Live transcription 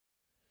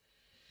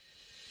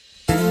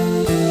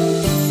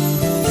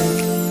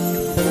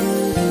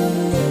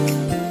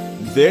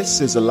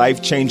This is a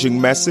life-changing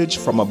message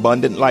from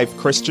Abundant Life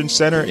Christian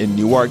Center in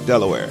Newark,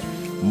 Delaware.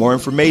 More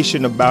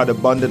information about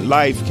Abundant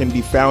Life can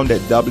be found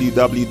at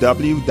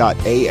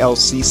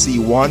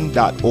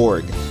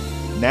www.alcc1.org.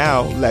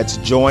 Now, let's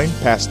join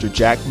Pastor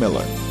Jack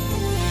Miller.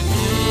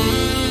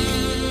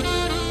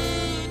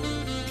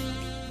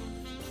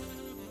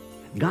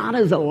 God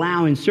is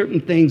allowing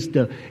certain things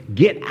to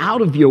get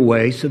out of your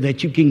way so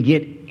that you can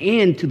get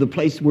into the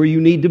place where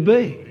you need to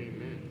be.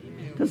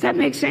 Does that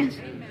make sense?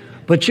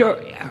 But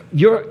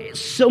you're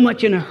so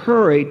much in a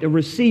hurry to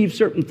receive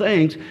certain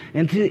things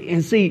and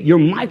see, you're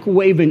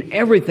microwaving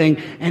everything,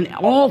 and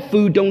all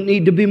food don't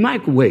need to be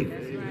microwaved.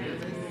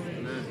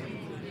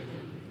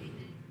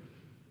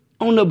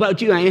 I don't know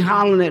about you. I ain't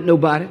hollering at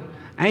nobody.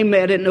 I ain't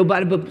mad at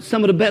nobody, but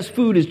some of the best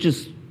food is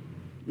just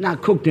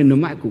not cooked in the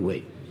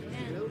microwave.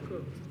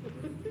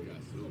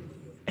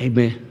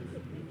 Amen.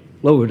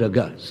 Glory to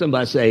God.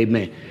 Somebody say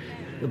amen.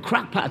 The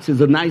crock pots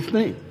is a nice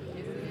thing.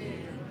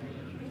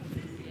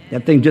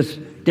 That thing just,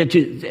 that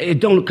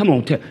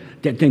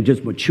thing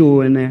just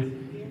mature in there.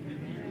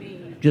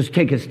 Just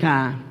take its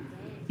time.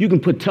 You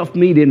can put tough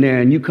meat in there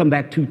and you come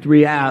back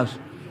 2-3 hours,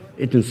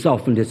 it done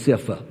softened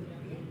itself up.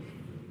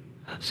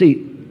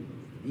 See,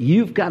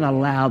 you've got to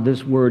allow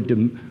this word to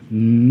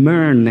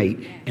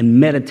marinate and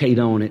meditate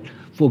on it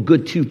for a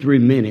good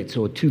 2-3 minutes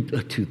or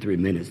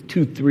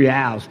 2-3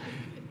 hours.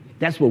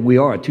 That's what we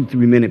are, 2-3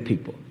 minute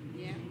people.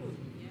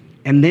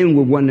 And then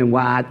we're wondering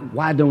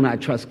why don't I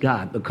trust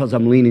God? Because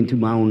I'm leaning to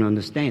my own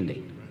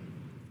understanding.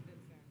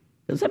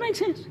 Does that make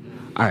sense?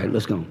 All right,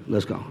 let's go.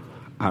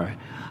 All right.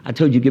 I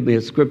told you, give me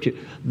a scripture.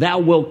 Thou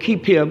wilt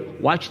keep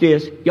him. Watch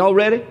this. Y'all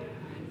ready?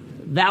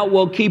 Thou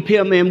wilt keep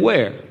him in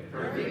where?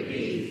 Perfect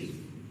peace.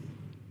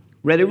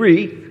 Ready,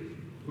 read.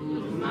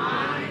 Whose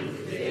mind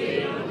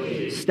stayed on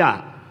thee.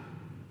 Stop.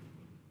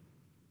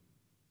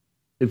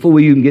 Before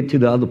we even get to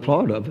the other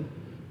part of it.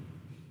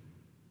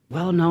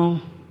 Well, no.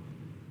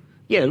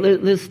 Yeah,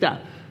 let's stop.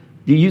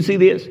 Do you see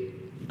this?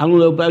 I don't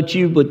know about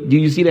you, but do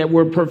you see that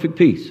word perfect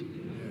peace?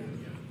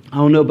 I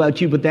don't know about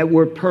you, but that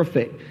word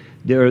perfect,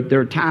 there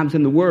are times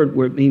in the word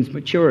where it means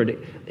maturity.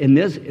 In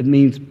this, it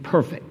means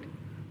perfect,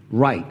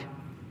 right,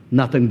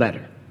 nothing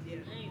better.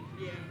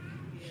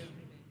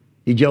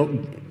 Did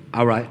you?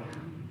 All right.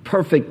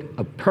 Perfect,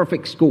 a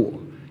perfect score.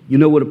 You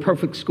know what a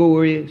perfect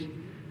score is?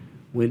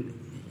 When,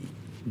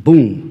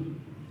 boom,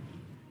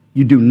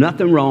 you do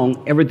nothing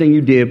wrong, everything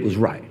you did was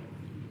right.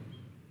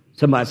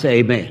 Somebody say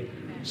amen.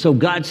 So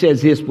God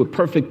says this with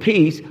perfect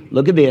peace.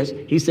 Look at this.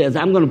 He says,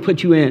 I'm going to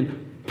put you in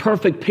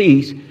perfect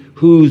peace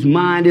whose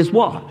mind is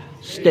what?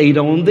 Stayed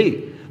on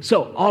thee.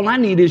 So all I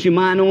need is your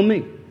mind on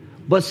me.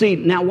 But see,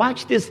 now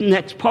watch this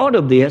next part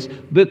of this,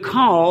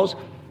 because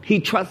he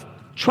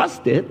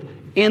trusted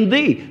in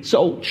thee.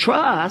 So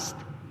trust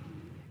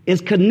is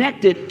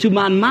connected to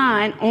my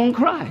mind on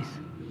Christ.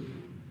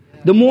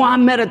 The more I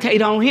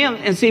meditate on him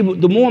and see,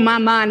 the more my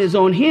mind is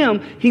on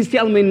him, he's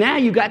telling me now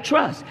you got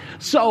trust.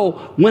 So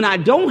when I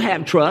don't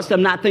have trust,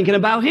 I'm not thinking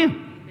about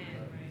him.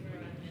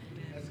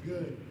 That's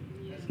good.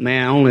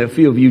 Man, only a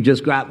few of you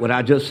just got what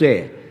I just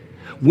said.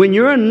 When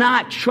you're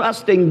not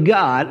trusting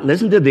God,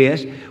 listen to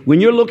this,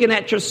 when you're looking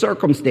at your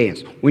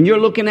circumstance, when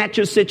you're looking at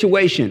your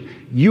situation,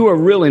 you are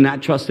really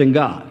not trusting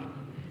God.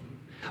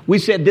 We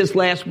said this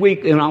last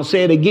week, and I'll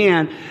say it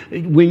again.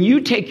 When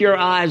you take your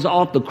eyes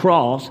off the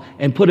cross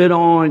and put it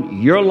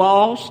on your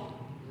lost,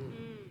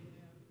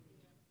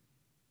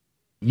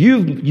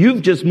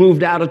 you've just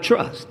moved out of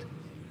trust.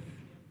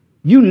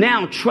 You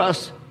now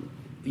trust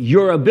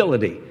your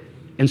ability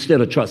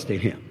instead of trusting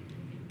him.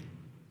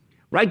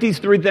 Write these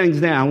 3 things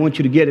down. I want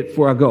you to get it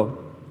before I go.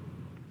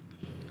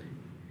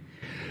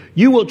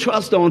 You will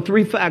trust on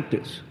 3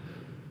 factors.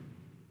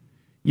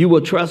 You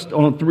will trust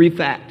on 3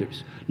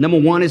 factors. Number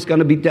 1 is going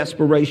to be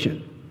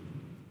desperation.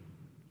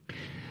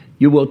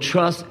 You will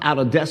trust out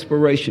of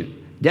desperation.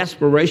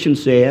 Desperation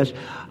says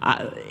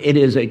it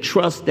is a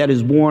trust that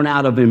is born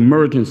out of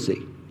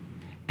emergency.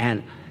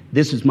 And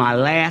this is my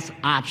last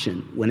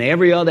option. When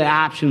every other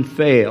option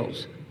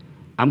fails,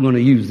 I'm going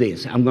to use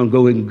this. I'm going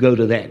to go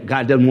to that.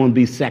 God doesn't want to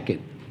be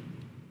second.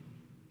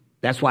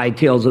 That's why he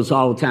tells us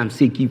all the time,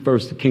 seek ye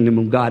first the kingdom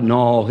of God and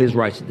all his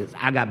righteousness.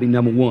 I got to be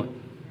number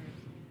 1.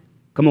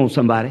 Come on,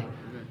 somebody.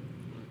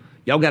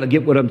 Y'all got to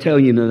get what I'm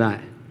telling you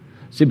tonight.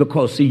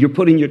 Because you're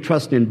putting your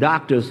trust in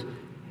doctors,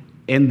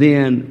 and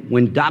then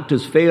when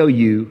doctors fail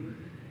you,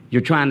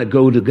 you're trying to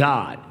go to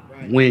God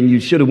when you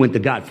should have went to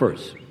God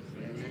first.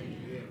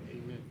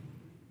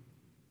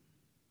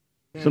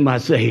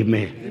 Somebody say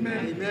amen.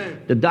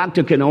 Amen. The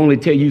doctor can only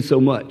tell you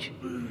so much.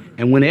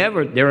 And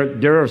whenever,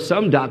 there are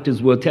some doctors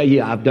will tell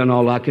you, I've done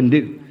all I can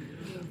do.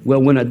 Well,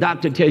 when a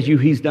doctor tells you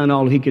he's done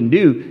all he can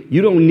do,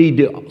 you don't need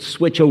to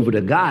switch over to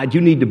God.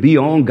 You need to be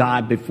on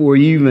God before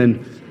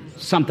even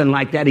something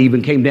like that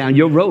even came down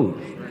your road.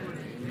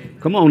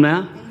 Come on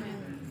now.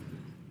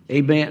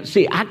 Amen.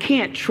 See, I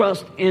can't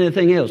trust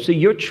anything else. See,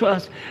 your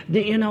trust,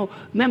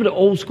 remember the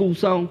old school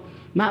song?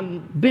 My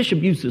bishop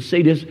used to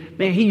say this.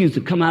 Man, he used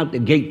to come out the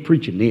gate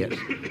preaching this.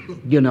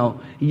 You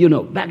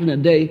know, back in the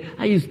day,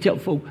 I used to tell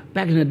folk,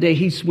 back in the day,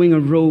 he's swinging a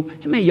robe.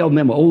 Hey, man, y'all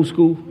remember old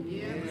school?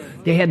 Yes.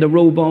 They had the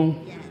robe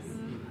on. Yes.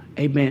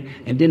 Amen.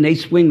 And then they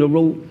swing the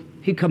robe.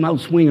 He come out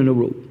swinging the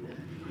robe.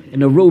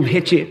 And the robe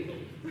hit you.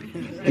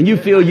 And you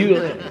feel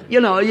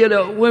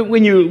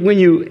when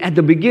you at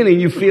the beginning,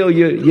 you feel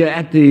you're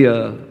at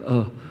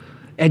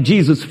at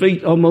Jesus'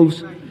 feet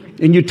almost,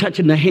 and you're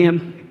touching the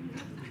hem.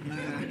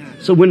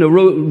 So when the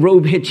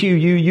robe hits you,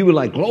 you were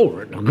like,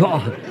 glory to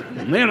God.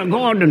 Man of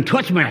God done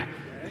touch me.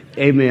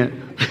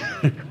 Amen.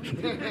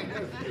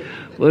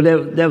 Well,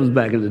 that was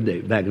back in the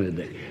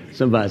day.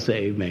 Somebody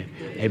say amen.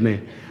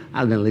 Amen.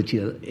 I'm going to let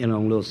you in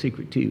on a little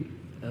secret too.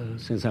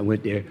 Since I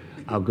went there,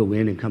 I'll go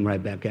in and come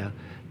right back out.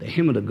 The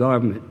hem of the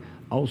garment,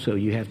 also,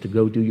 you have to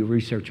go do your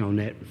research on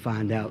that and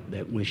find out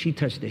that when she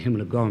touched the hem of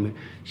the garment,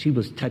 she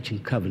was touching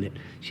covenant.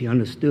 She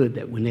understood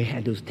that when they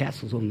had those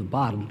tassels on the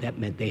bottom, that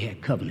meant they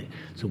had covenant.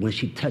 So when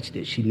she touched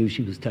it, she knew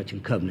she was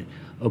touching covenant.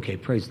 Okay,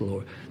 praise the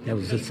Lord. That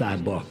was a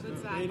sidebar.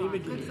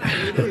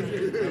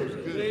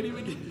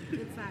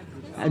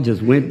 I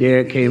just went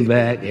there, came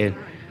back, and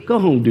go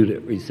home and do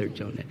that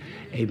research on that.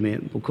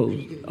 Amen. Because,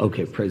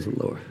 okay, praise the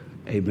Lord.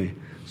 Amen.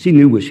 She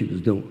knew what she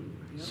was doing.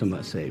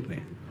 Somebody say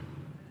amen.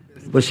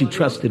 But she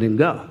trusted in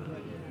God.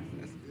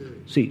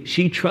 See,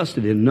 she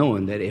trusted in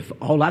knowing that if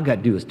all I got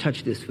to do is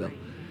touch this fella,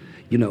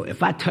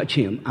 if I touch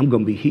him, I'm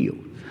going to be healed.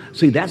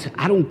 See,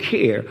 I don't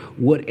care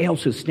what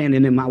else is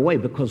standing in my way,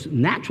 because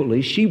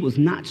naturally she was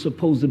not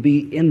supposed to be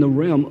in the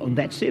realm of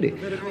that city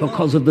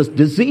because of the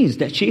disease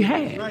that she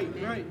had.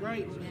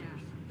 Right.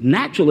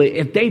 Naturally,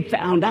 if they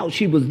found out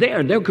she was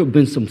there could have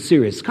been some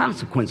serious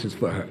consequences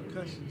for her.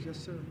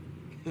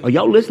 Are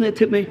y'all listening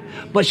to me?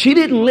 But she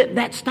didn't let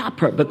that stop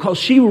her, because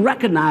she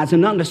recognized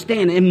and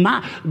understand. And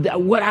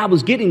what I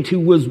was getting to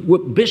was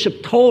what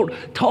Bishop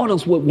taught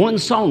us with one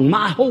song.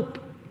 My hope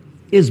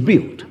is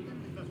built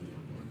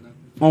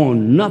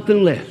on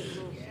nothing less.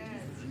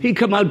 He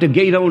come out the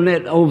gate on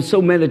that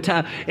so many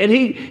times, and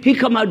he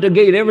come out the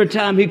gate every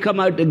time he come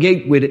out the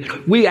gate with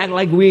it. We act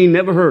like we ain't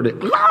never heard it.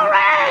 Glory!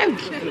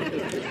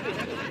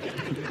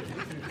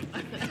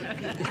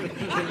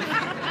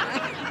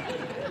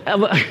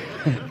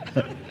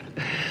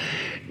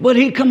 But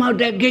he come out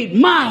that gate,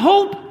 my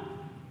hope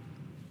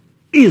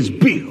is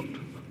built.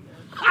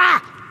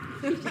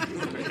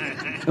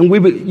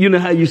 And you know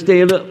how you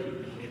stand up?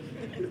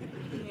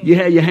 You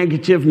have your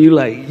handkerchief and you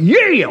like,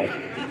 yeah!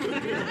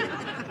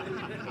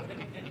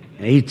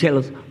 And he tell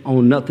us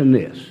on nothing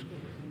less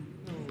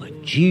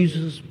but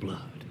Jesus'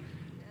 blood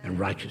and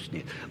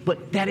righteousness.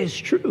 But that is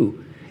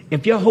true.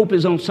 If your hope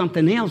is on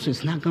something else,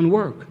 it's not going to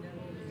work.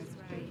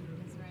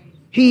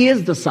 He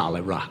is the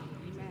solid rock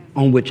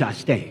on which I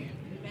stand.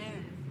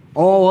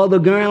 All other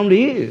ground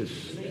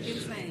is.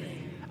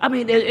 I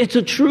mean, it's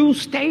a true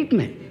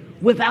statement.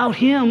 Without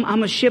him,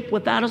 I'm a ship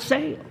without a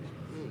sail.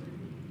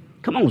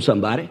 Come on,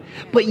 somebody.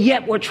 But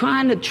yet we're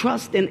trying to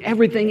trust in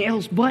everything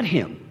else but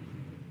him.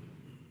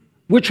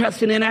 We're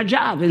trusting in our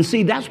job. And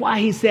see, that's why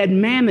he said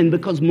mammon,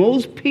 because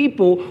most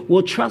people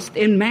will trust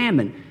in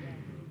mammon.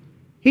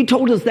 He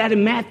told us that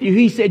in Matthew.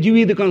 He said you're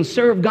either going to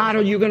serve God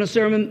or you're going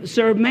to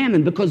serve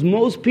mammon, because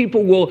most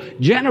people will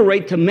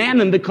generate to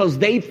mammon because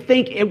they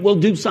think it will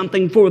do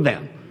something for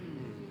them.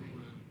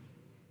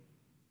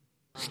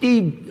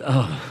 Steve,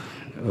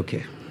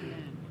 okay.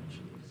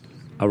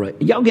 All right.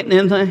 Y'all getting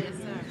anything? Yes,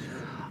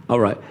 sir. All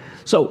right.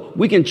 So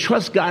we can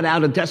trust God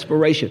out of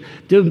desperation.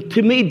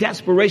 To me,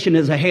 desperation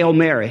is a Hail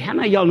Mary. How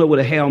many of y'all know what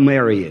a Hail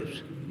Mary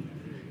is?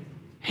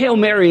 Hail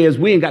Mary is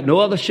we ain't got no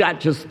other shot,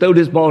 just throw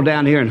this ball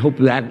down here and hope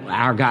that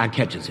our guy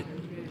catches it.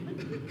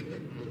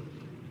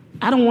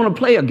 I don't want to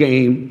play a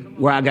game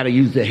where I got to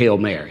use the Hail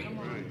Mary.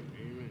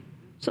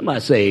 Somebody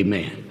say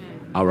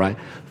amen. All right.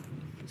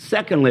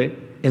 Secondly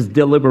is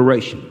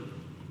deliberation.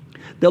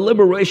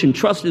 Deliberation,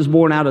 trust is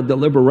born out of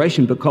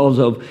deliberation because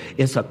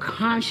it's a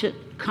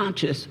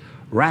conscious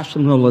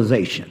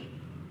rationalization.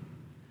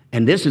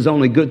 And this is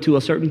only good to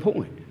a certain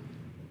point.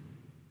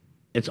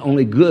 It's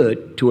only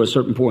good to a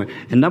certain point.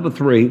 And number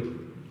three,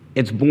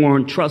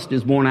 trust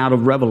is born out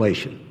of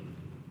revelation.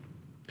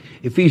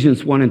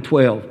 Ephesians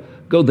 1:12.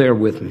 Go there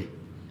with me.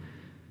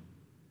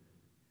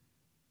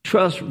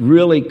 Trust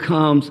really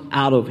comes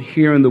out of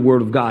hearing the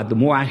word of God. The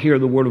more I hear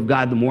the word of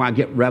God, the more I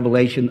get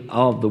revelation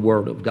of the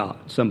word of God.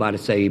 Somebody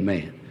say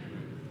amen.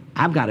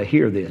 I've got to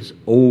hear this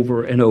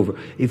over and over.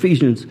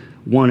 Ephesians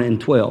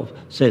 1:12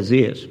 says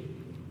this.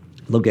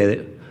 Look at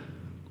it.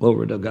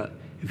 Glory to God.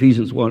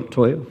 Ephesians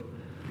 1:12.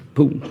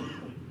 Boom.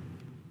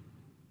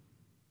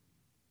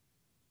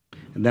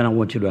 And then I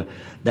want you to,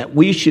 that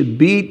we should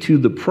be to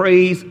the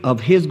praise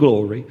of his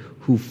glory,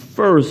 who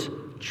first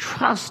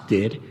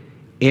trusted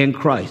in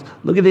Christ.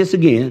 Look at this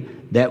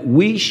again. That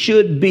we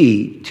should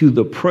be to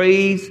the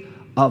praise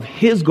of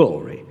his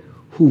glory,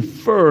 who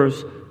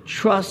first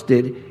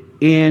trusted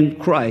in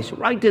Christ.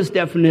 Write this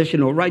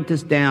definition or write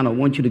this down. I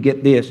want you to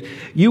get this.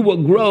 You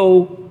will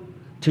grow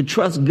to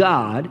trust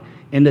God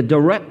in the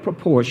direct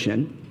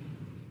proportion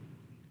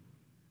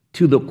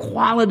to the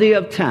quality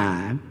of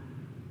time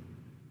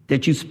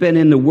that you spend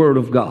in the Word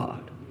of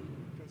God.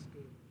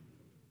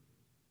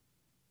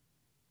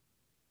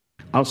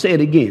 I'll say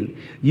it again.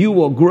 You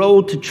will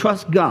grow to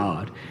trust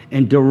God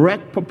in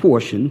direct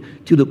proportion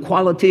to the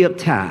quality of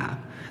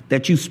time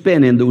that you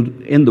spend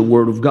in the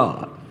Word of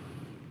God.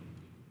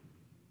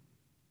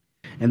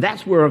 And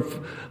that's where,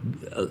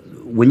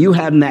 when you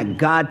have that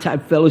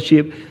God-type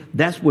fellowship,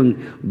 that's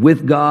when,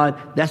 with God,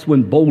 that's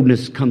when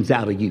boldness comes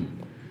out of you.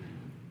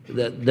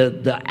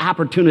 The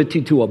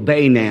opportunity to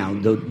obey now,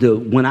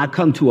 when I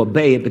come to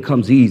obey, it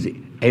becomes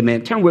easy.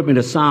 Amen. Turn with me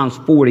to Psalms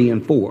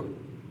 40:4.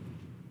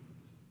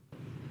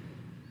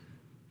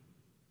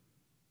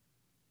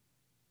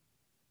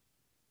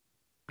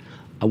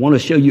 I want to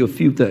show you a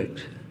few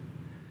things.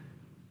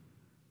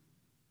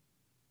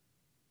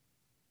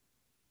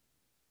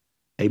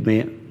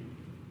 Amen.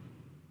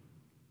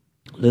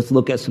 Let's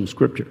look at some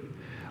scripture.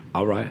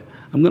 All right.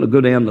 I'm going to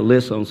go down the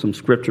list on some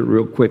scripture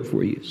real quick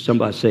for you.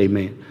 Somebody say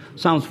amen.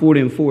 Psalms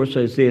 40:4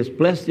 says this,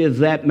 blessed is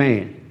that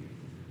man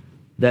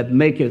that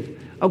maketh.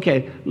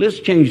 Okay, let's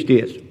change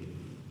this.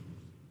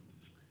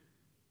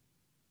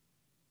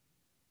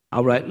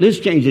 All right, let's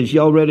change this.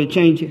 Y'all ready to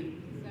change it?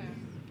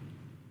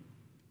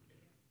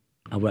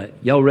 All right,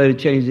 y'all ready to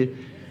change it?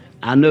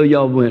 I know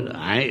y'all went,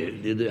 I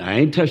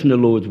ain't touching the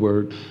Lord's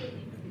word.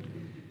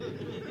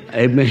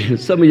 Amen.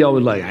 Some of y'all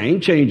was like, I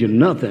ain't changing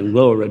nothing.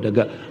 Glory to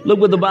God. Look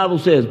what the Bible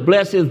says.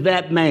 Blessed is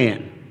that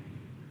man.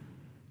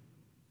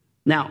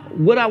 Now,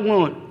 what I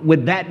want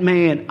with that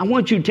man, I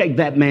want you to take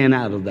that man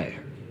out of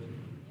there.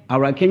 All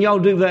right. Can y'all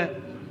do that?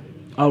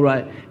 All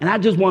right. And I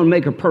just want to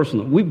make it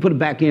personal. We put it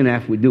back in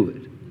after we do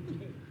it.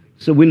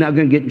 So we're not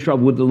going to get in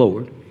trouble with the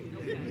Lord.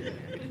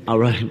 All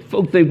right.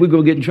 Folk think we're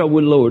going to get in trouble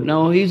with the Lord.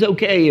 No, he's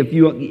okay if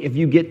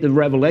you get the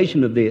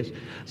revelation of this.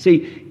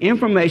 See,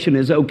 information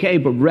is okay,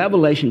 but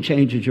revelation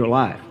changes your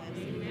life.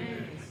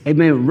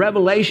 Amen.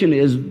 Revelation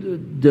is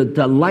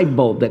the light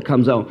bulb that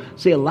comes on.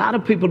 See, a lot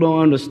of people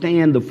don't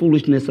understand the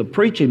foolishness of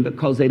preaching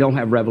because they don't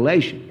have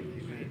revelation.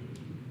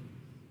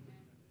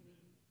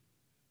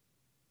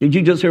 Did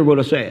you just hear what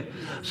I said?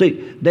 See,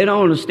 they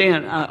don't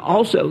understand.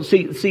 Also,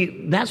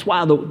 see, that's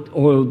why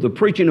the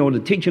preaching or the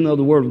teaching of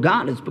the Word of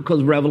God is because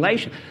of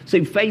revelation.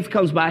 See, faith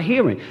comes by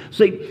hearing.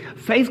 See,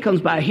 faith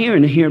comes by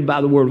hearing and hearing by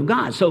the Word of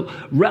God. So,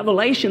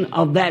 revelation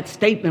of that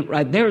statement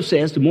right there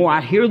says, the more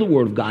I hear the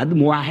Word of God, the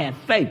more I have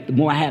faith. The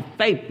more I have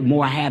faith, the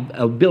more I have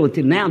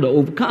ability now to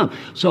overcome.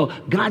 So,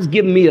 God's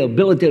given me the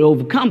ability to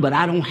overcome, but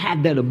I don't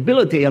have that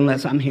ability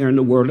unless I'm hearing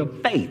the word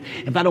of faith.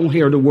 If I don't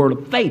hear the word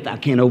of faith, I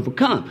can't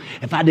overcome.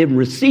 If I didn't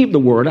receive the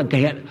word, I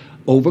can't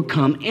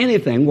overcome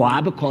anything.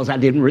 Why? Because I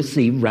didn't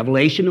receive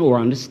revelation or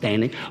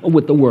understanding of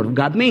what the word of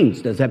God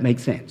means. Does that make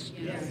sense?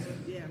 Yes.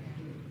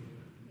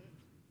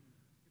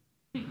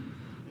 Yeah.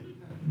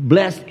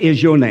 Blessed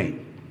is your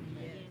name.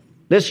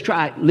 Let's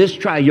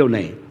try your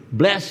name.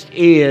 Blessed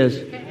is.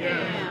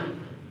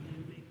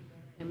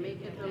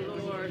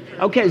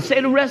 Okay, say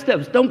the rest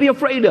of it. Don't be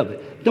afraid of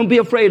it. Don't be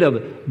afraid of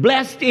it.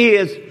 Blessed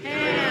is.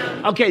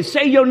 Okay,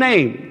 say your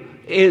name.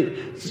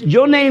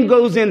 Your name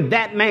goes in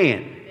that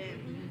man.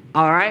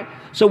 All right.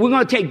 So we're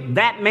going to take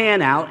that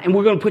man out and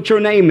we're going to put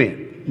your name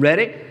in.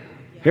 Ready?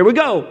 Here we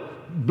go.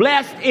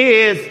 Blessed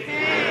is.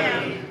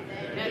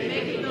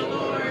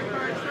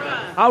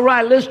 All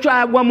right. Let's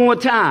try it one more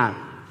time.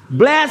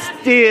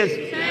 Blessed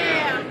is.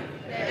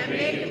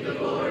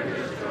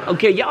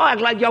 Okay. Y'all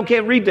act like y'all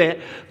can't read that.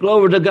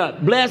 Glory to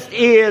God. Blessed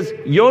is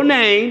your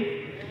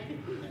name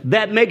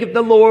that maketh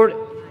the Lord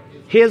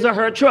his or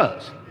her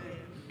trust.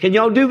 Can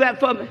y'all do that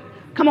for me?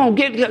 Come on.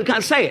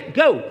 Say it.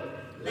 Go.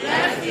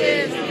 Blessed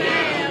is the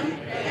man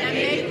that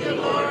maketh the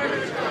Lord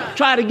his trust.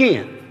 Try it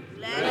again.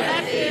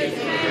 Blessed is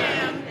the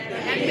man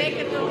that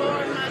maketh the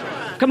Lord my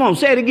trust. Come on,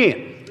 say it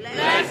again.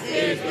 Blessed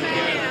is the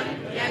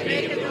man that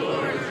maketh the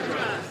Lord his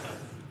trust.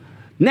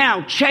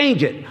 Now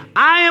change it.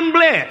 I am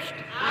blessed.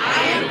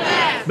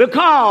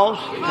 Because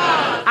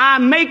I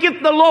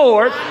maketh the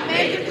Lord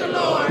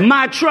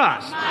my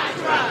trust.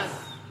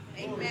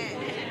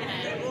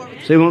 Amen.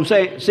 See what I'm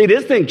saying? See,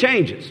 this thing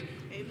changes.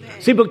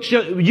 See, but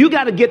you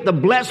got to get the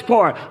blessed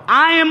part.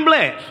 I am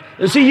blessed.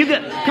 See,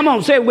 come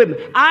on, say it with me.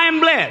 I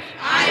am blessed.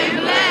 I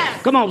am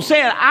blessed. Come on,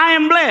 say it. I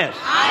am blessed.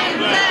 I am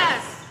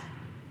blessed.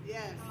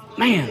 Yes.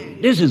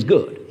 Man, this is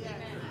good. Yes.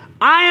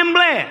 I am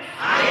blessed.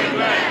 I am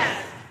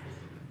blessed.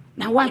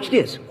 Now watch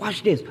this.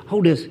 Watch this.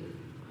 Hold this.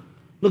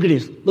 Look at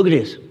this. Look at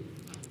this.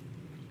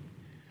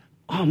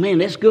 Oh, man,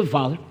 that's good,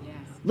 Father. Yes.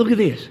 Look at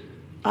this.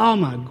 Oh,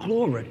 my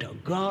glory to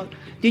God.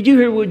 Did you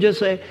hear what he just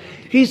said?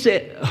 He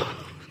said...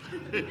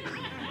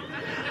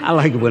 I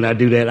like it when I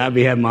do that. I'll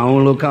be having my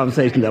own little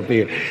conversations up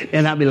here.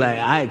 And I'll be like,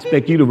 I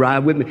expect you to ride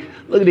with me.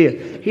 Look at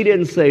this. He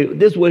didn't say,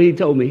 this is what he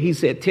told me. He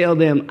said, tell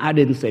them I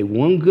didn't say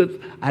one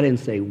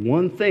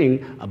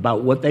thing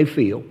about what they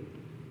feel.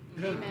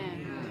 Amen.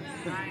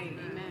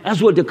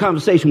 That's what the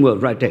conversation was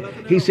right there.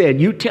 He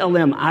said, you tell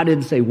them I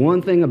didn't say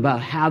one thing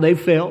about how they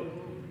felt.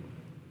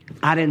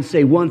 I didn't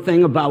say one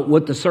thing about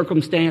what the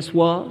circumstance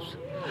was.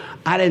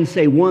 I didn't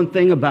say one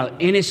thing about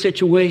any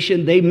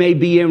situation they may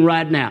be in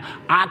right now.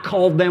 I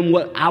called them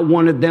what I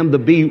wanted them to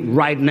be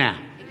right now.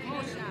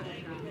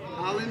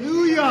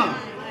 Hallelujah.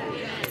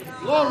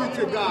 Glory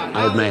to God.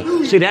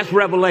 Amen. See, that's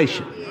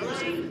revelation.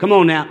 Come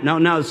on now.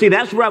 No. See,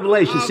 that's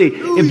revelation.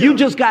 Hallelujah. See, if you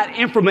just got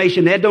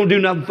information, that don't do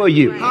nothing for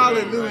you.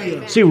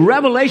 Hallelujah. See,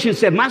 revelation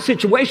said my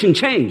situation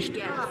changed.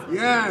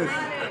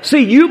 Yes.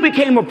 See, you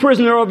became a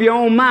prisoner of your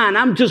own mind.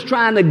 I'm just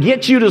trying to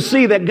get you to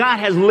see that God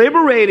has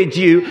liberated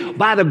you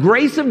by the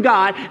grace of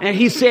God. And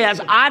he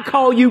says, I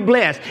call you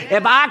blessed.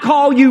 If I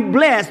call you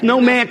blessed, no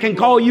man can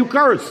call you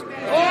cursed.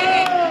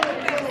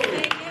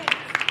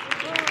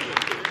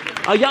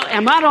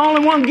 Am I the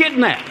only one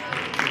getting that?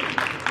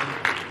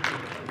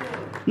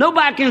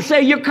 Nobody can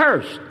say you're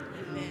cursed.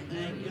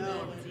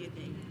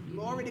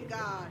 Glory to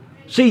God.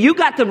 See, you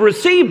got to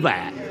receive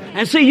that.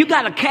 And see, you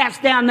got to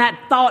cast down that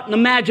thought and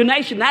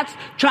imagination. That's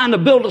trying to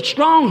build a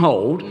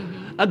stronghold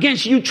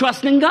against you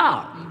trusting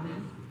God.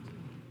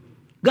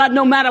 God,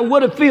 no matter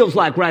what it feels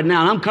like right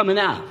now, I'm coming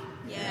out.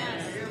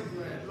 Yes.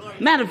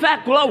 Matter of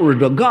fact, glory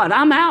to God,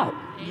 I'm out.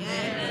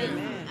 Yes.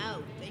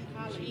 Out. Thank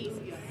you,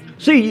 Jesus.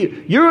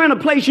 See, you're in a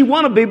place you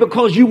want to be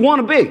because you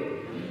want to be.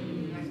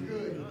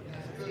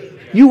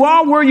 You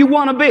are where you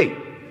want to be.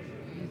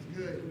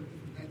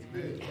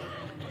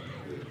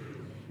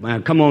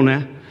 Man, come on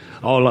now.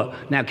 All up.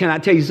 Now, can I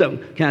tell you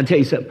something?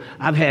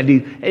 I've had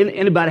these.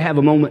 Anybody have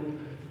a moment?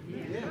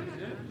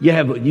 You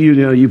have,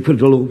 you put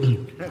the little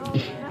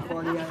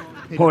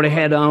party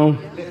hat on.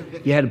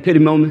 You had a pity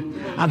moment.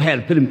 I've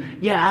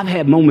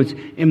had moments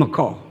in my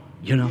car.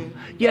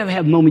 You ever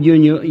have a moment you're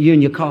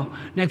in your car?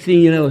 Next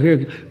thing you know,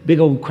 here, big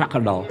old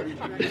crocodile.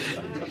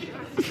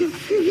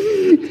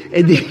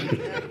 And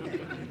then,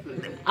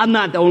 I'm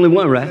not the only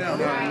one, right?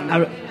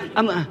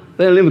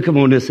 Let me come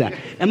on this side.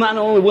 Am I the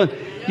only one?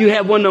 You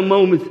have one of those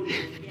moments.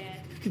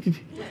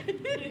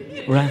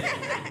 Right?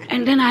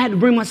 And then I had to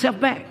bring myself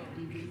back.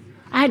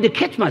 I had to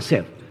catch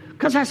myself.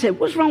 Because I said,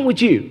 what's wrong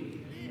with you?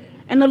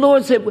 And the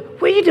Lord said,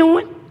 what are you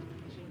doing?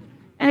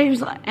 And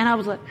I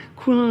was like,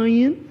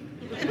 crying.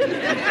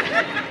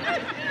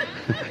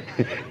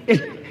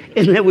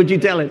 Isn't that what you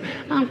tell him?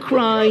 I'm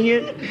crying.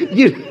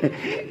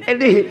 And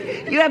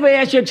then you ever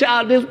ask your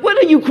child this, what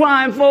are you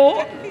crying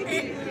for?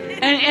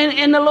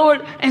 And the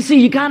Lord, and see,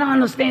 you got to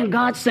understand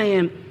God's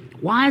saying,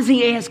 why is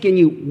he asking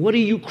you, what are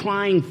you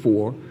crying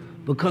for?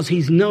 Because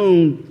he's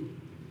known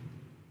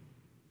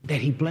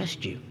that he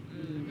blessed you.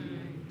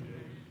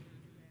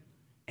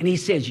 And he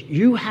says,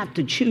 you have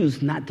to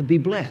choose not to be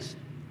blessed.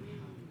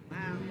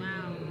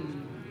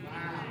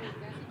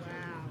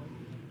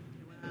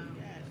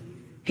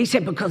 He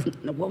said, because,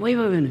 wait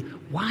a minute,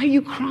 why are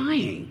you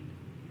crying?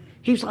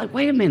 He was like,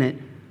 wait a minute.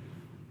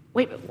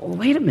 Wait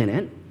a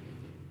minute.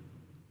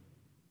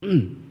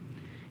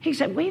 He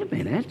said, wait a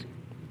minute.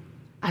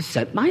 I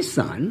sent my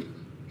son,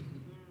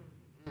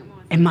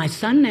 and my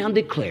son now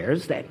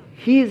declares that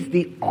he is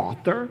the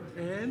author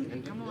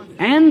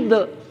and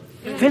the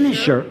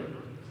finisher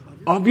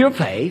of your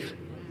faith.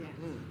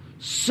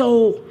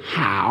 So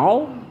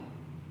how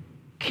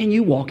can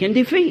you walk in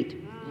defeat?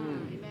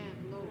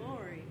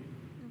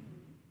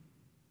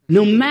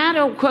 No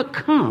matter what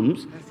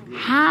comes,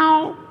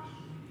 how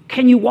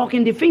can you walk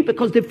in defeat?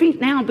 Because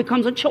defeat now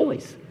becomes a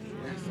choice.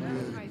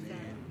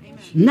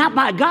 Not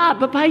by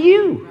God, but by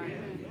you.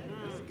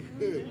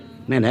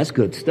 Man, that's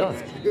good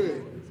stuff.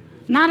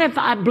 Not if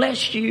I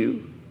blessed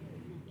you.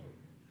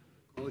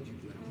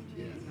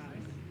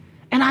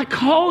 And I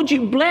called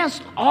you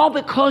blessed all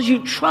because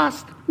you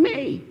trust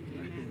me.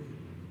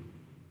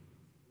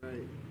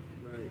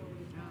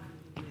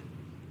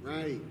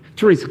 Right.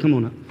 Teresa, come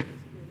on up.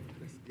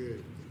 That's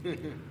good.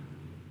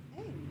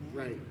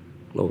 Right.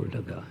 Glory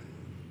to God.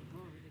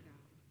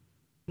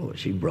 Lord,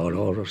 she brought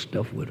all her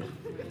stuff with her.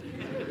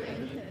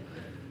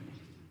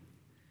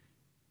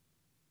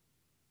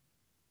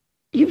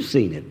 You've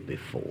seen it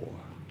before.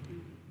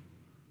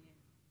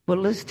 But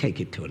let's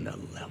take it to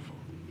another level.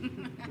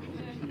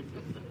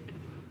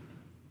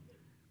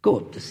 Go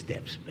up the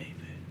steps, baby.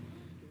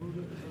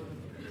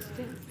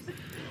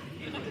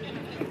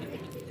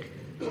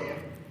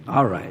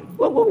 All right.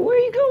 Well, where are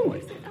you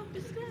going? Up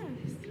the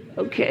stairs.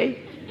 Okay.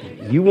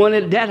 You want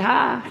it that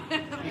high?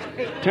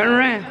 Turn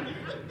around.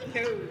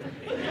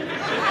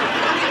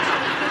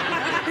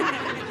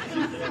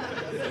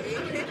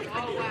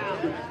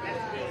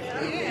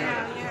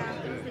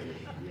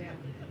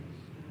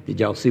 Did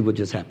y'all see what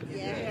just happened?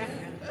 Yeah.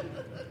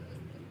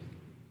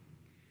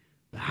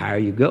 The higher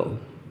you go,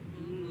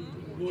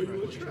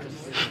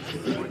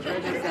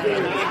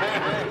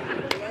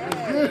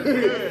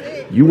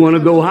 you want to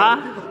go high,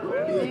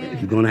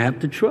 you're going to have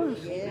to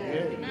trust.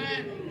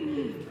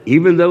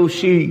 Even though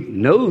she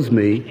knows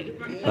me,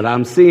 but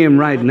I'm seeing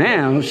right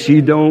now, she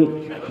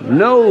don't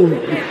know.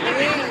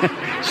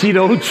 She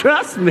don't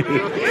trust me.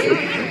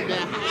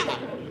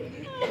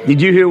 Did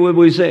you hear what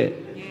we said?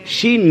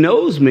 She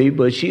knows me,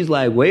 but she's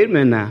like, wait a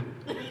minute now.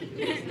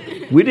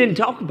 We didn't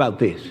talk about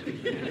this.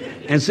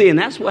 And see, and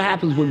that's what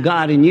happens with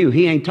God and you.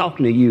 He ain't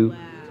talking to you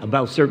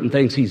about certain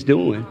things he's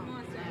doing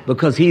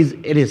because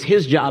it is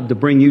his job to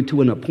bring you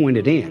to an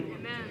appointed end.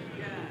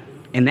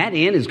 And that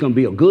end is going to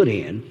be a good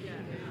end.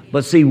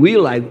 But see, we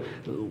like,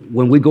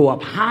 when we go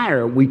up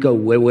higher, we go,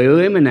 wait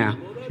a minute now.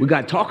 We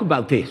got to talk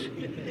about this.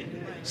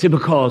 See,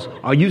 because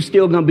are you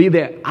still going to be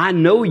there? I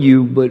know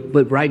you,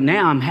 but right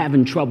now I'm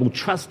having trouble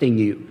trusting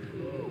you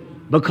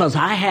because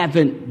I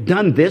haven't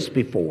done this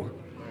before.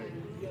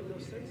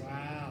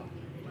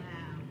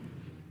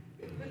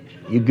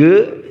 You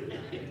good?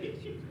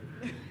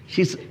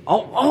 She's,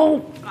 oh.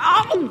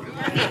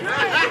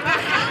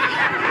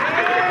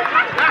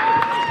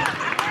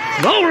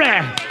 Glory.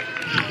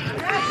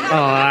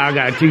 Oh, I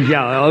got to teach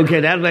y'all. Okay,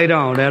 that's later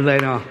on.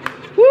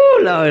 Woo,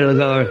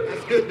 Lord.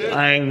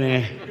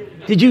 Amen.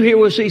 Did you hear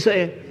what she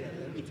said?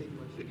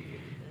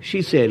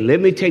 She said,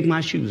 let me take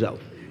my shoes off.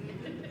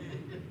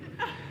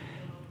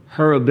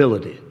 Her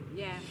ability.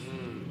 Yeah.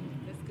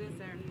 That's good,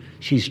 sir.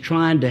 She's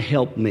trying to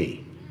help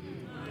me.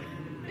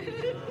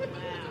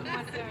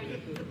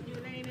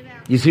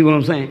 You see what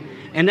I'm saying?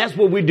 And that's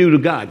what we do to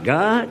God.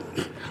 God,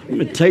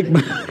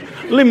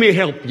 let me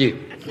help you.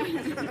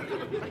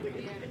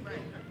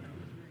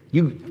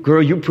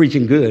 You're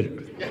preaching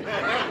good.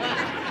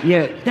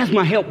 Yeah, that's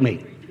my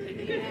helpmate.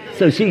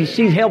 So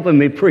she's helping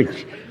me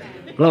preach.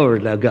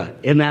 Glory to God.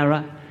 Isn't that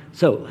right?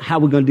 So how are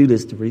we going to do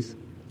this, Teresa?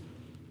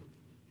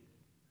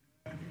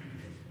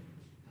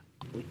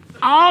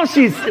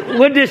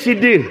 What did she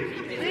do?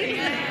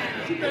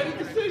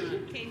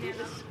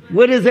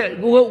 What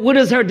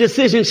is her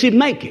decision she's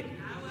making?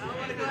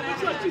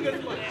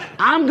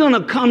 I'm going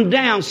to come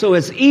down so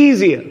it's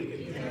easier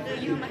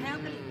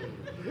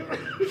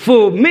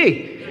for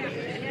me.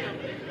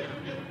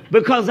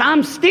 Because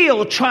I'm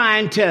still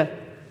trying to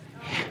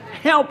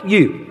help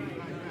you.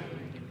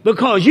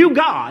 Because you,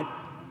 God,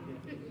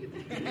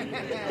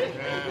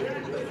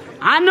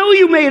 I know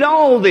you made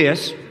all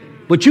this,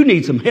 but you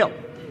need some help.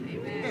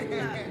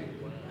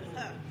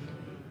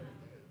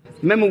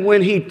 Remember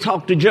when he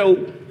talked to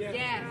Job?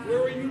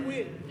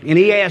 And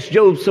he asked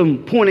Job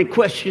some pointed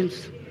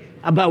questions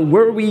about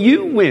where were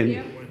you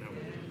when?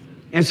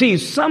 And see,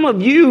 some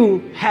of you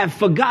have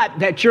forgot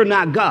that you're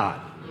not God.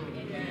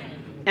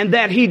 And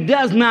that he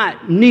does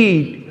not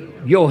need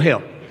your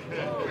help.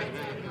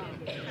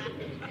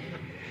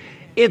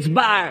 It's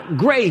by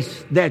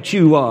grace that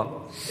you are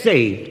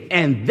saved,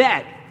 and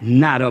that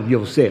not of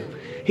yourself.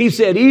 He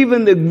said,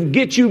 even to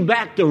get you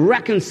back, to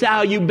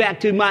reconcile you back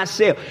to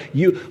myself,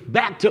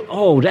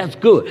 that's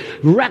good.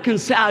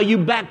 Reconcile you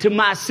back to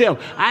myself.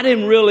 I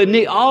didn't really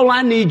need, all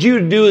I need you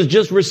to do is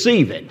just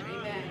receive it.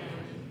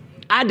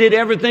 I did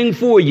everything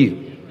for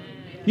you.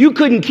 You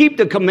couldn't keep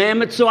the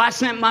commandments, so I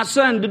sent my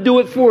son to do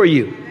it for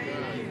you.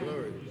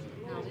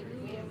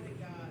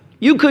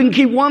 You couldn't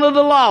keep one of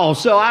the laws,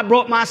 so I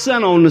brought my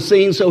son on the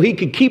scene so he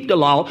could keep the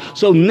law.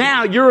 So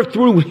now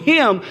through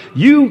him,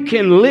 you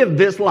can live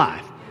this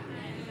life.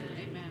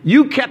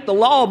 You kept the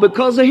law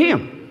because of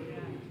him.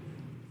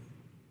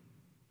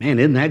 Man,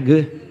 isn't that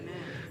good?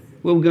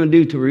 What are we going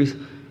to do, Teresa?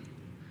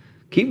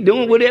 Keep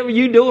doing whatever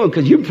you're doing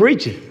because you're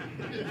preaching.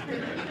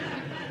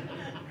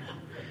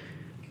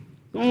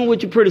 Go on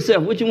with your pretty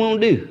self. What you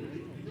want to do?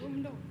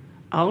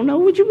 I don't know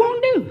what you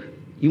want to do.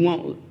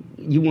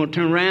 You want to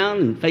turn around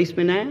and face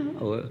me now?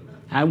 Or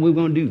how are we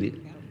going to do this?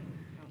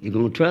 You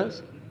going to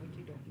trust?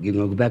 You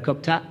going to go back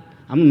up top?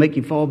 I'm going to make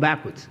you fall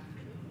backwards.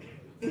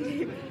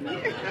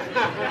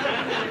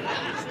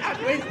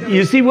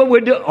 You see what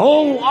we're doing?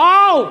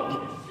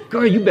 Oh,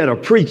 girl, you better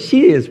preach.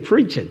 She is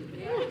preaching.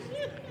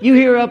 You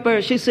hear up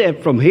there? She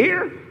said, from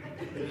here?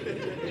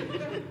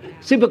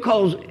 See,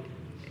 because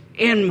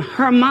in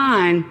her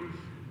mind,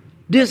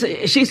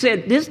 she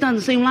said, this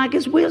doesn't seem like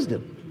it's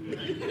wisdom.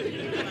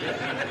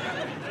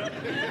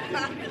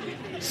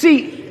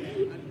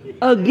 See,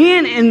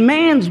 again, in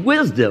man's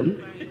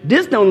wisdom,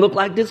 this don't look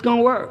like this going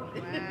to work.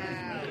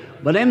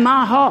 But in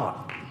my heart,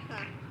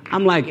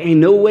 I'm like, ain't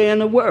no way in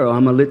the world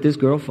I'm going to let this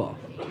girl fall.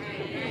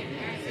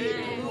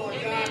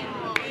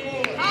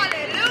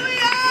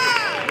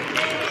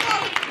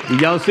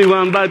 Y'all see what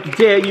I'm about to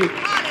tell you?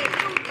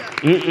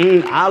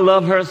 I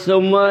love her so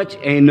much.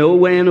 Ain't no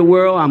way in the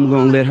world I'm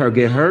going to let her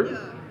get hurt.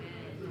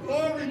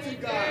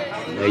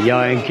 Hey,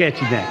 y'all ain't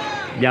catching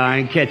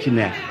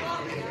that.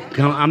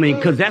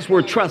 Because that's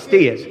where trust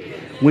is.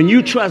 When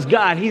you trust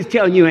God, he's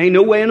telling you, ain't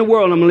no way in the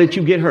world I'm going to let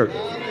you get hurt.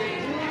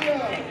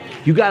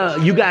 You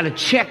gotta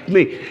check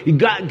me.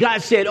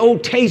 God said, oh,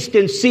 taste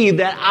and see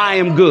that I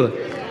am good.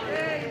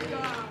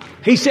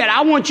 He said,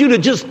 I want you to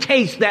just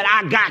taste that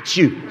I got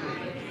you.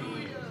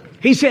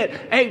 He said,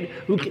 hey,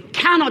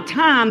 count a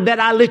time that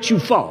I let you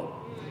fall.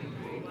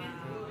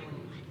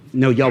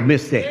 No, y'all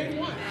missed that.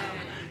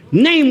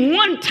 Name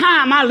one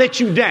time I let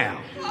you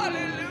down.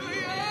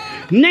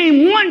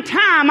 Name one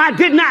time I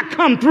did not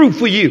come through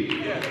for you.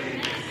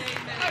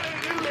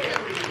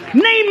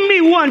 Name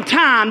me one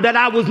time that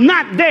I was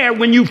not there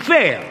when you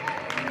fell.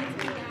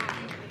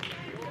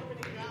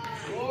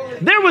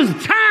 There was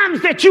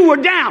times that you were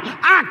down.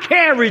 I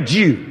carried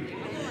you.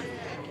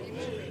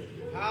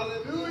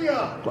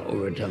 Hallelujah.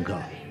 Glory to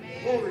God.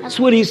 That's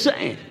what he's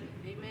saying.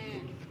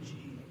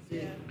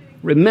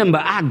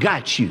 Remember, I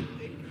got you.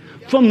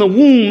 From the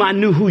womb, I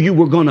knew who you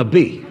were going to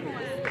be.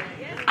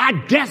 I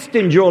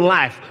destined your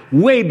life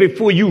way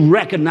before you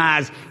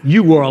recognized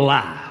you were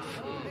alive.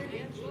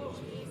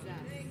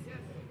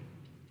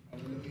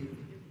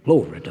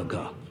 Glory to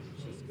God.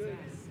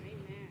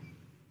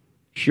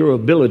 It's your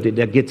ability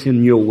that gets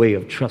in your way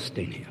of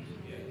trusting him.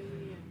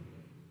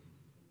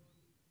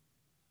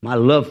 My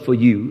love for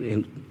you,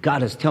 and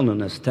God is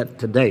telling us that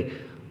today,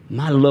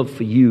 my love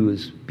for you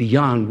is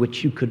beyond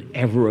what you could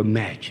ever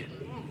imagine.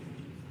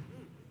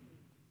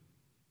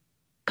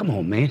 Come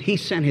on, man. He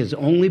sent his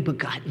only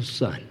begotten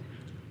son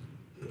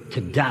to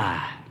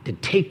die, to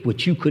take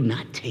what you could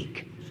not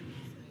take,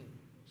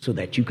 so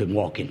that you can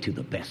walk into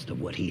the best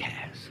of what he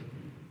has.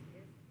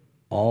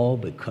 All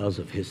because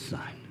of his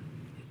son.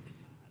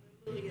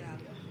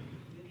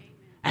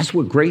 That's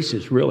what grace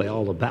is really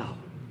all about.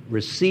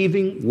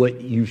 Receiving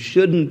what you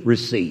shouldn't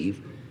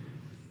receive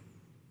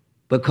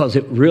because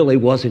it really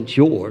wasn't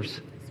yours.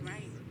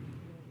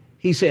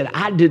 He said,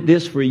 I did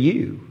this for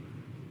you.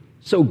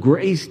 So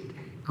grace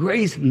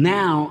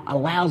now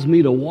allows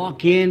me to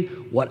walk in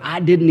what I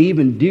didn't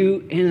even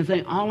do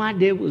anything. All I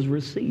did was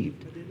receive.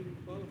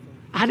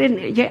 At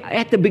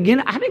the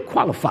beginning, I didn't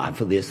qualify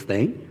for this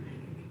thing.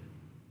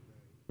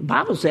 The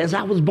Bible says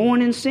I was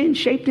born in sin,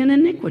 shaped in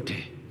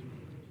iniquity.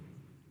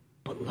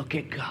 But look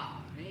at God.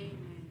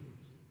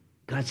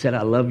 God said,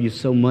 I love you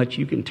so much,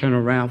 you can turn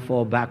around,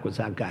 fall backwards,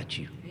 I got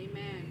you.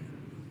 Amen.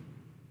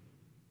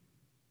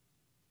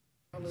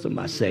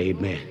 Somebody say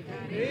amen.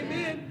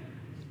 Amen.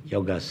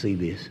 Y'all got to see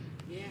this.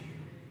 Yeah.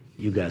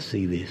 You got to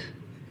see this.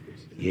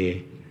 Yeah.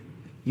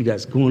 You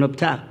guys going up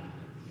top.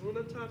 Going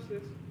up top,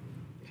 sis.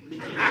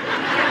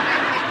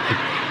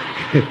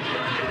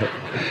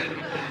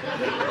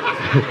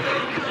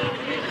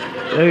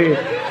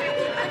 Okay.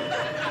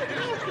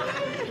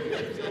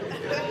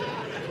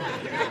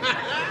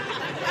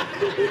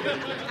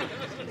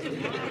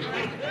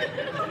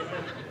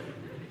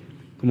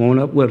 Come on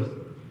up with her.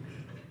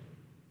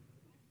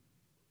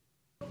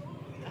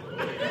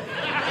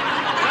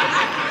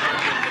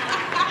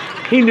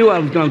 He knew I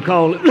was going to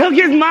call it. Look,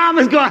 his mom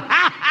is going,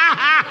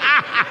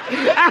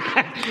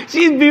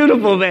 she's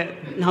beautiful, man.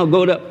 No,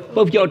 go up.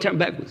 Both of y'all turn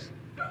backwards.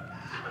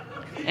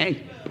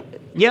 Hey,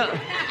 yeah.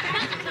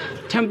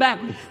 Turn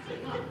backwards.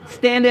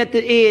 Stand at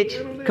the edge.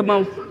 Come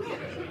on.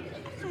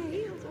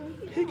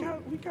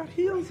 We got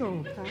heels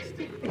on,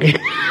 Pastor.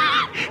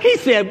 He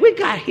said, we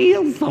got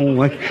heels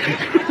on.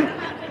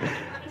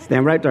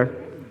 Stand right there.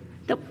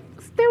 Stand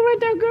right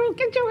there, girl.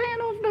 Get your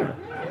hand off there.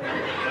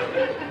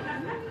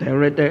 Stand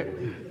right there.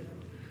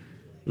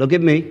 Look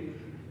at me.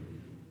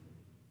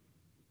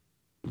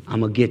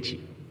 I'm going to get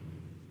you.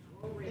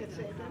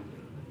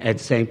 At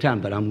the same time,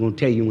 but I'm going to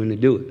tell you when to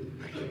do it.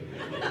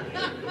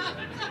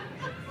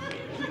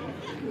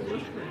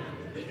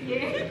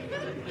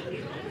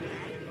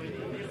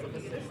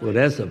 Well,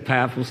 that's a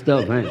powerful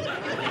stuff, ain't it?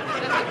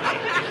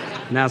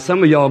 Now,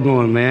 some of y'all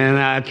going, man,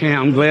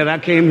 I'm glad I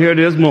came here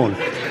this morning.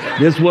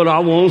 This is what I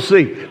want to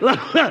see.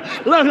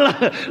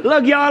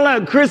 Look, y'all,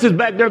 look. Chris is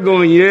back there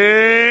going,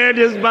 yeah,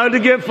 this is about to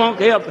get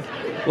funky.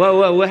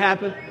 What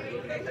happened?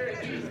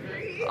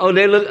 Oh,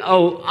 they look,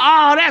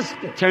 that's,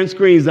 turn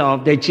screens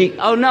off. They cheat.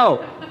 Oh,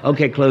 no.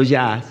 Okay, close your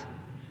eyes.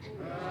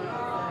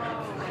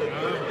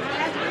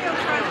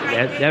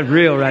 That's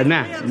real right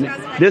now.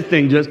 This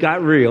thing just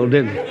got real,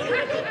 didn't it?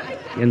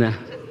 You know,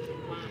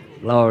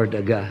 Lord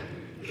to God.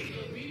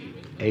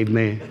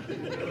 Amen.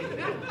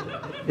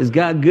 Is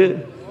God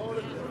good?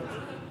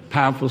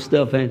 Powerful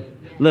stuff, ain't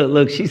it?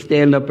 Look, she's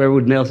standing up there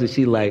with Nelson.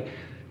 She like,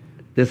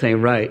 this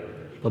ain't right.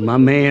 But my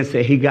man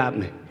said he got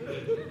me.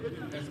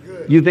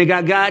 You think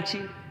I got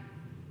you?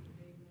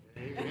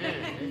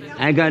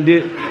 I ain't gonna do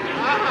it.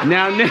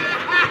 Now,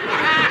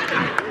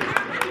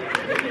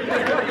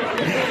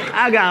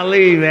 I gotta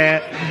leave,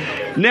 man.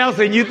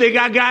 Nelson, you think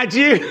I got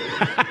you?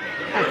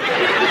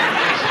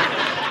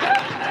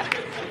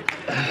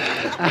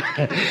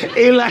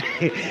 he like,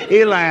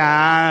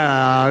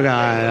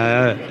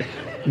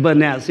 But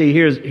now, see,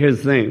 here's the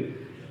thing.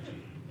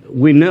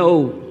 We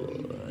know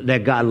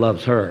that God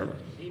loves her.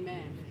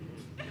 Amen.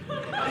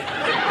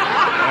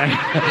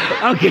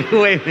 Okay,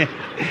 wait a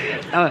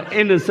minute.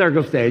 In the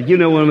circumstance, you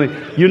know what I mean?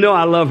 You know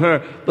I love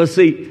her. But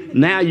see,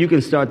 now you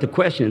can start to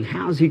question,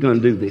 how's he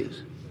going to do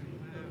this?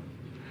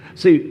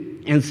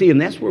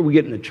 And that's where we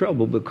get into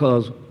trouble,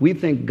 because we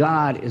think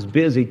God is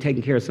busy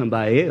taking care of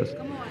somebody else.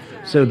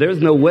 So there's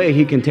no way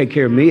he can take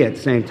care of me at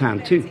the same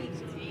time, too.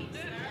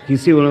 You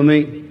see what I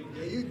mean?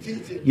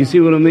 You see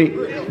what I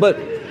mean? But,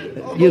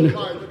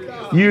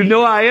 you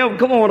know I am.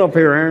 Come on up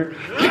here, Aaron.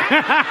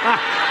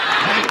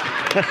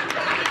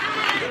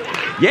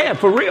 Yeah,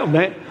 for real,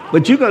 man.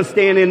 But you're going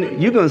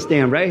to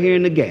stand right here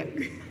in the gap.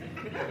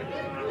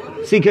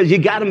 See, because you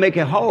got to make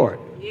it hard.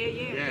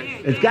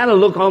 It's got to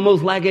look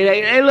almost like it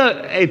ain't. Hey,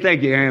 look. Hey,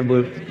 thank you, Aaron,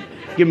 but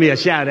give me a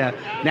shout out.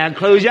 Now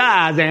close your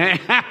eyes, Aaron.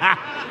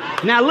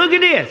 Now look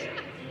at this.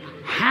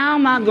 How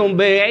am I going to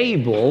be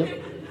able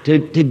to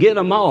get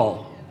them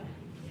all?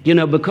 You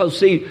know, because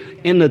see,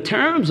 in the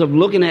terms of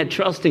looking at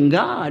trusting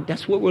God,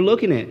 that's what we're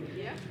looking at.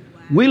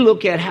 We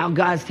look at how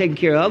God's taking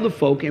care of other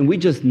folk, and we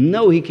just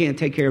know he can't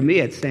take care of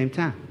me at the same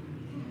time.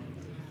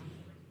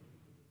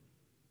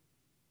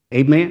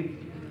 Amen.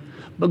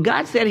 But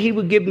God said he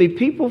would give me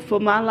people for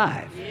my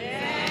life.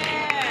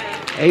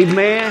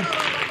 Amen.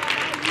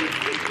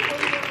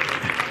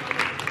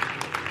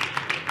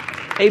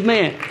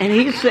 Amen. And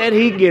he said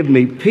he'd give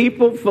me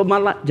people for my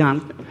life.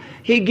 Jonathan,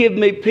 he'd give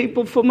me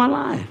people for my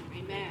life.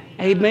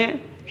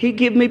 Amen. He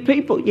give me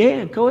people.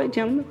 Yeah, go ahead,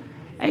 gentlemen.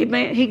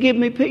 Amen. He give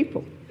me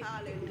people.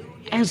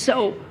 And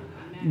so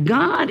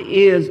God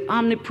is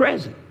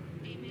omnipresent.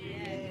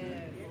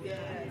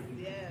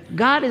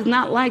 God is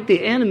not like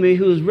the enemy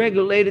who is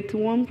regulated to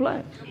one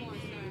place.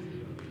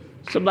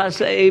 Somebody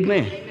say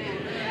amen.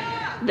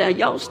 Now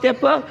y'all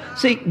step up.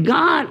 See,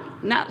 God,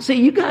 now see,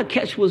 you got to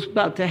catch what's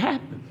about to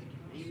happen.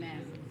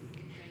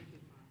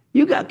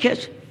 You got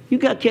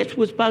to catch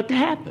what's about to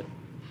happen.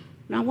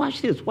 Now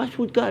watch this. Watch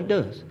what God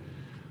does.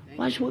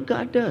 Watch what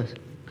God does.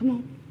 Come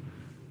on.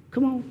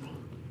 Come on.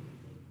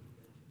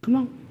 Come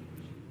on.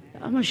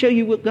 I'm going to show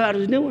you what God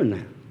is doing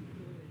now.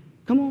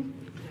 Come on.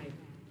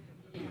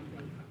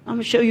 I'm going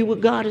to show you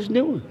what God is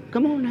doing.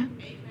 Come on now.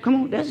 Come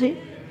on. That's it.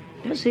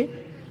 That's it.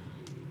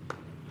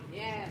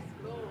 Yes,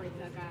 glory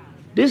to God.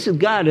 This is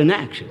God in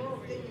action.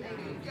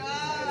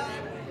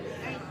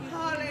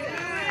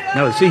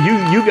 No, see,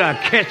 you got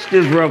to catch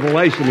this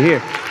revelation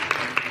here.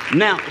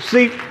 Now,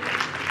 see,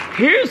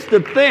 here's the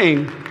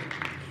thing.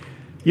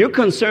 You're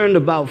concerned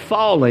about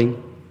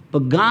falling,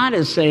 but God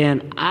is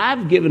saying,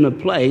 I've given a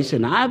place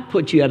and I've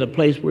put you at a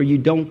place where you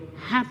don't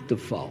have to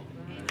fall.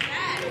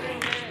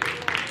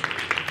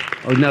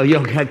 Oh, no, you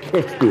got to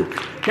catch this.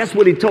 That's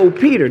what he told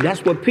Peter.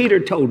 That's what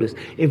Peter told us.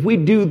 If we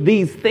do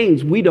these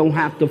things, we don't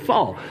have to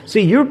fall.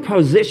 See, you're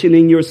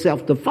positioning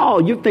yourself to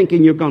fall. You're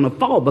thinking you're going to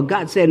fall, but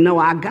God said, no,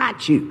 I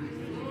got you.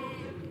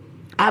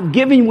 I've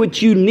given you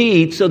what you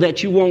need so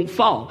that you won't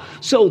fall.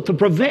 So to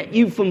prevent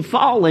you from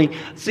falling,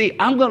 see,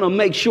 I'm going to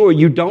make sure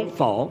you don't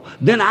fall.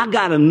 Then I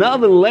got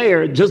another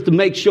layer just to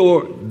make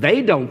sure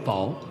they don't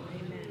fall.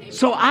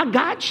 So I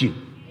got you.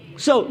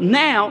 So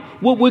now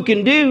what we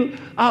can do,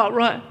 all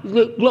right,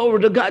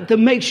 glory to God, to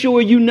make sure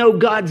you know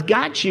God's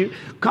got you.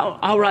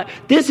 All right,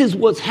 this is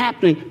what's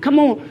happening. Come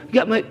on,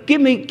 give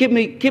me.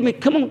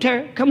 Come on,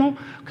 Terry. Come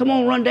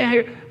on, run down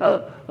here.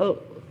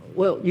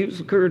 Well, you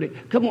security.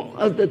 Come on.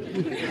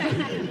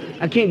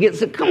 I can't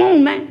get. Come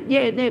on, man.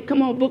 Yeah,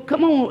 come on, book.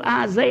 Come on,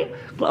 Isaiah.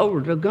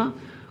 Glory to God.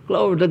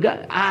 Glory to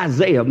God.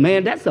 Isaiah,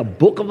 man, that's a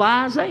book of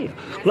Isaiah.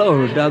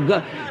 Glory to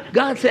God.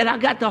 God said, I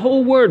got the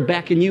whole word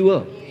backing you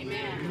up.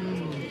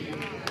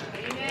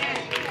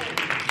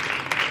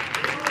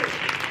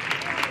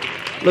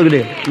 Look at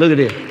this. Look at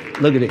this.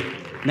 Look at this.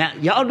 Now,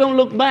 y'all don't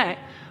look back,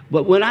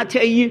 but when I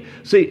tell you,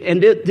 see,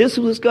 and this is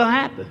what's going to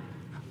happen.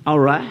 All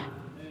right.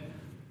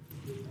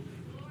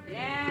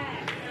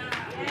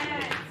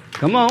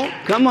 Come on,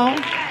 come on,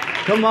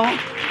 come on.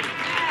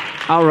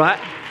 All right.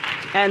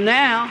 And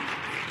now,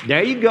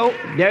 there you go,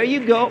 there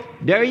you go,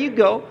 there you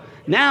go.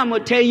 Now I'm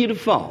going to tell you to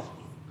fall.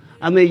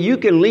 I mean, you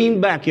can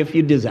lean back if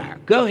you desire.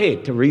 Go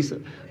ahead, Teresa.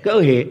 Go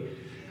ahead.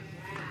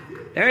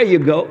 There you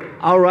go.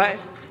 All right.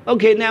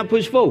 Okay, now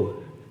push forward.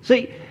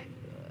 See,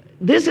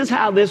 this is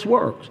how this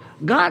works.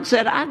 God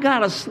said, I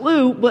got a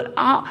slew, but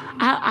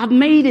I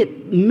made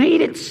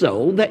it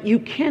so that you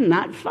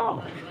cannot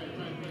fall.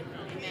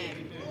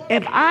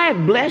 If I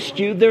have blessed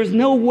you, there's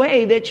no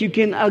way that you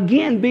can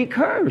again be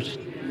cursed.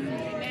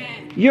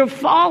 You're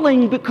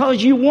falling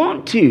because you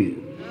want to.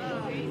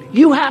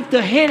 You have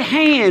to hit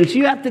hands.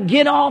 You have to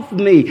get off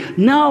me.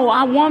 No,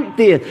 I want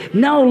this.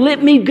 No,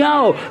 let me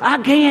go. I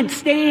can't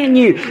stand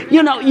you.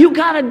 You know, you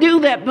got to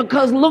do that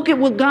because look at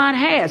what God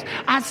has.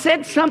 I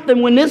said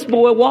something when this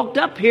boy walked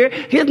up here.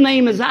 His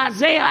name is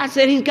Isaiah. I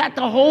said he's got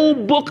the whole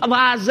book of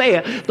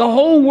Isaiah, the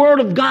whole word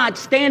of God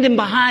standing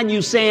behind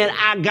you saying,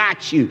 I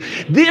got you.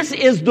 This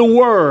is the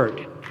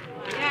word.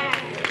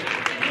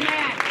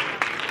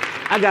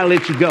 I got to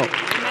let you go.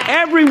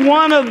 Every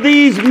one of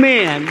these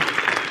men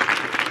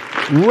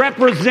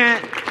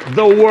represent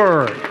the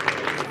word.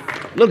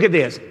 Look at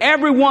this.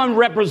 Everyone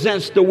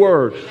represents the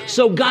word.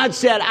 So God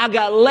said, I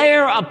got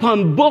layer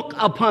upon book,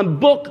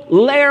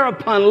 layer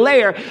upon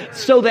layer,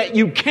 so that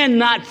you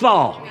cannot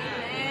fall.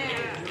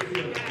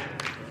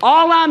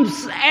 All I'm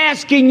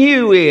asking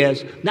you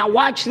is, now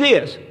watch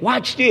this.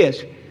 Watch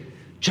this.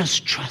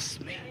 Just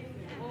trust me.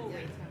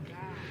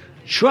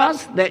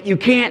 Trust that you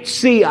can't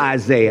see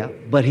Isaiah,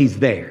 but he's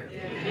there.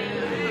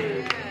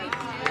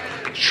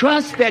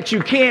 Trust that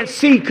you can't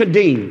see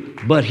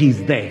Kadeem, but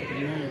he's there.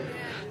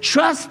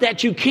 Trust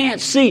that you can't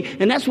see,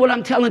 and that's what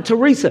I'm telling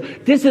Teresa.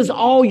 This is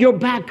all your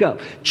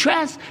backup.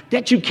 Trust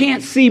that you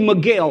can't see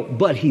Miguel,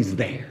 but he's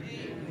there.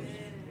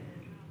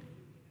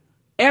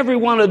 Every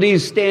one of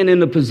these stand in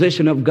the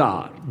position of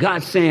God.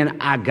 God's saying,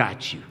 I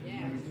got you.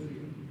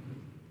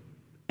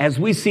 As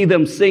we see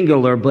them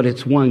singular, but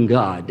it's one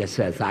God that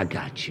says, I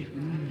got you.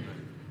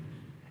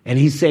 And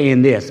he's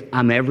saying this,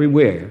 I'm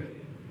everywhere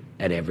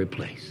at every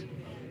place.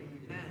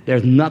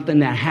 There's nothing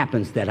that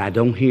happens that I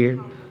don't hear,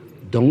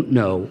 don't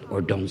know, or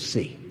don't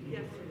see.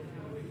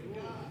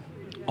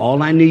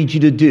 All I need you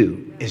to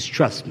do is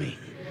trust me.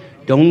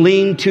 Don't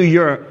lean to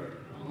your...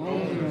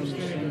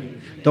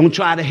 Don't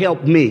try to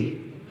help me,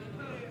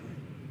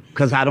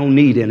 because I don't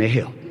need any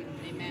help.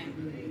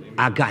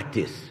 I got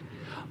this.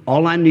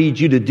 All I need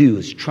you to do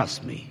is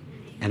trust me,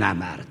 and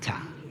I'm out of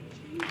time.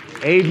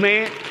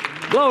 Amen.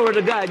 Glory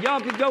to God. Y'all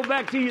can go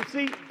back to your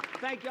seat.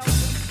 Thank y'all.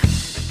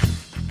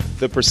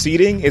 The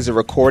proceeding is a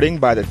recording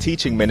by the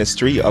teaching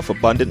ministry of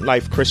Abundant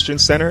Life Christian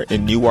Center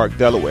in Newark,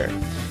 Delaware.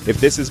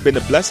 If this has been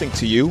a blessing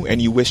to you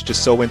and you wish to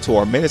sow into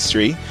our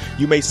ministry,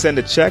 you may send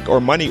a check or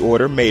money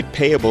order made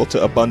payable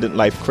to Abundant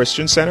Life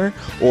Christian Center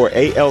or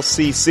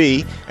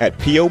ALCC at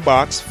P.O.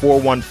 Box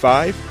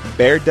 415,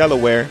 Bear,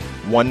 Delaware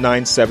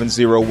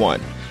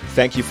 19701.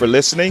 Thank you for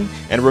listening,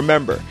 and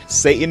remember,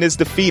 Satan is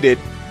defeated,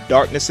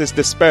 darkness is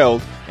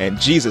dispelled, and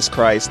Jesus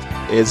Christ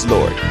is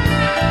Lord.